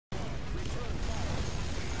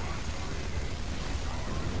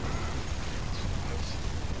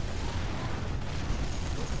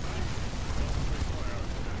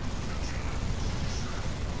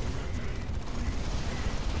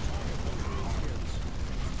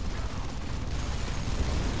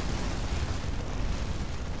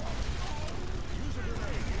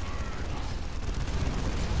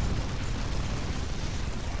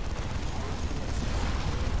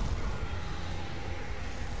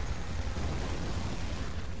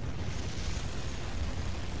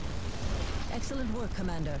Excellent work,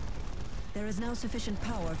 Commander. There is now sufficient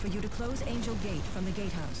power for you to close Angel Gate from the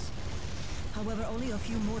gatehouse. However, only a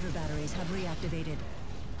few mortar batteries have reactivated.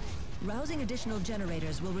 Rousing additional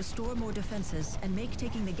generators will restore more defenses and make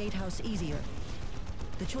taking the gatehouse easier.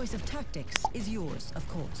 The choice of tactics is yours, of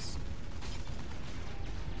course.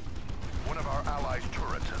 One of our allies'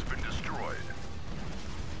 turrets has been destroyed.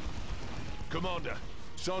 Commander,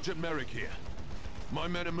 Sergeant Merrick here. My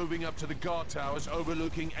men are moving up to the guard towers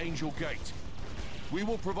overlooking Angel Gate. We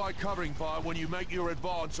will provide covering fire when you make your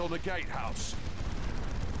advance on the gatehouse.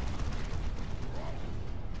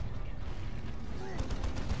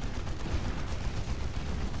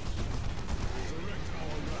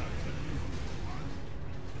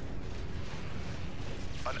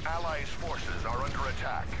 An ally's forces are under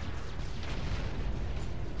attack.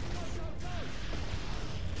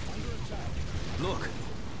 Look,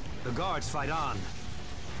 the guards fight on.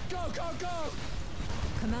 Go, go, go!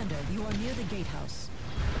 Commander, you are near the gatehouse.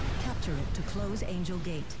 Capture it to close Angel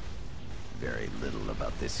Gate. Very little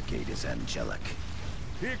about this gate is angelic.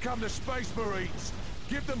 Here come the Space Marines!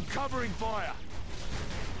 Give them covering fire!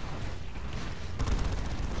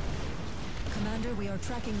 Commander, we are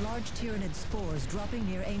tracking large Tyranid spores dropping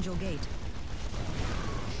near Angel Gate.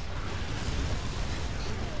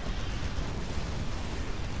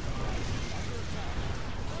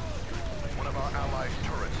 One of our allies'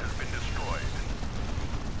 turrets has been destroyed.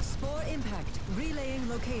 Spore impact. Relaying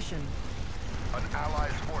location. An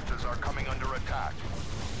ally's forces are coming under attack.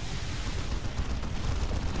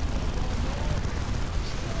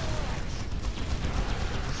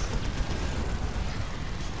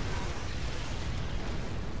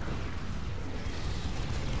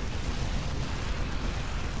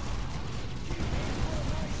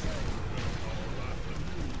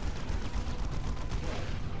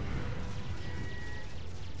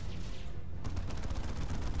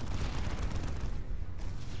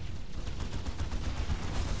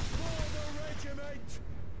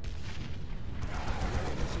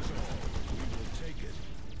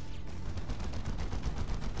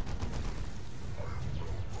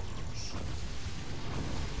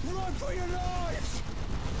 Run for your lives!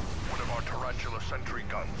 One of our Tarantula sentry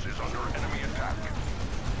guns is under enemy attack.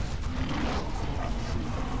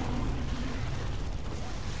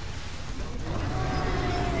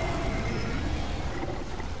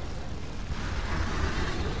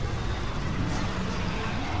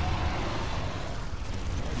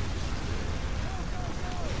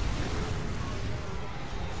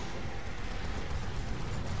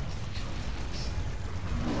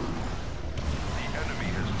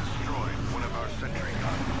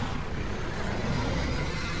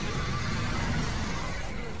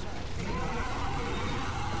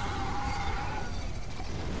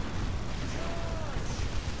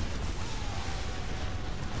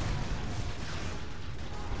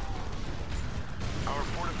 Our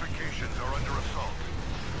fortifications are under assault.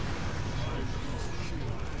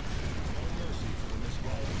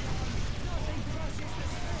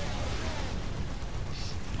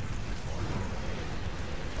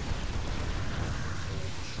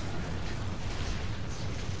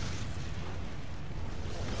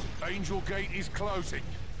 Angel Gate is closing.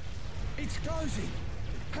 It's closing!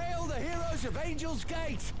 Hail the heroes of Angel's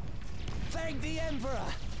Gate! Thank the Emperor!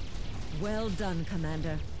 Well done,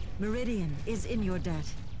 Commander. Meridian is in your debt.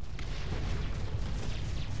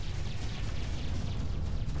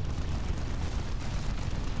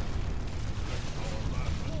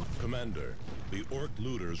 Commander, the Orc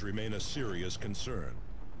looters remain a serious concern.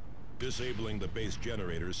 Disabling the base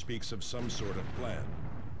generators speaks of some sort of plan.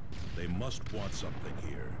 They must want something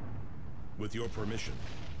here. With your permission,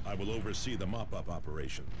 I will oversee the mop-up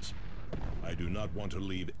operations. I do not want to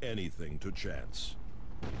leave anything to chance.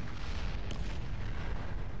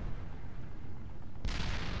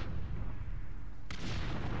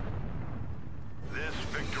 This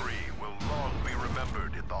victory will long be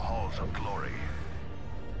remembered in the halls of glory.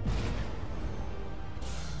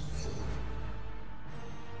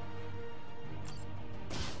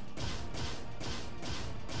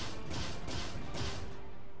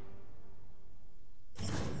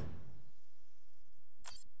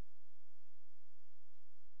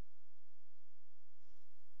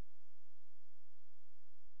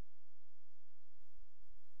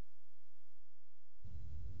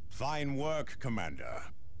 Fine work, Commander.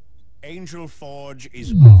 Angel Forge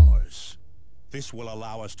is ours. This will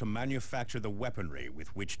allow us to manufacture the weaponry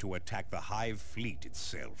with which to attack the Hive fleet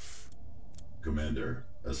itself. Commander,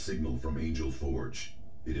 a signal from Angel Forge.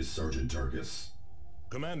 It is Sergeant Tarkus.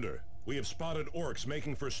 Commander, we have spotted orcs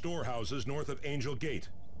making for storehouses north of Angel Gate.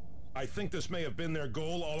 I think this may have been their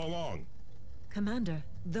goal all along. Commander,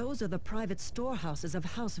 those are the private storehouses of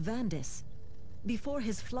House Vandis. Before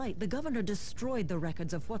his flight, the governor destroyed the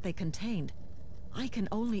records of what they contained. I can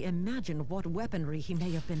only imagine what weaponry he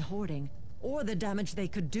may have been hoarding, or the damage they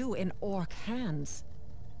could do in Orc hands.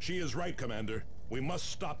 She is right, Commander. We must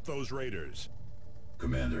stop those raiders.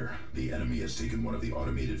 Commander, the enemy has taken one of the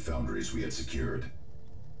automated foundries we had secured.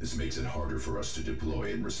 This makes it harder for us to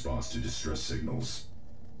deploy in response to distress signals.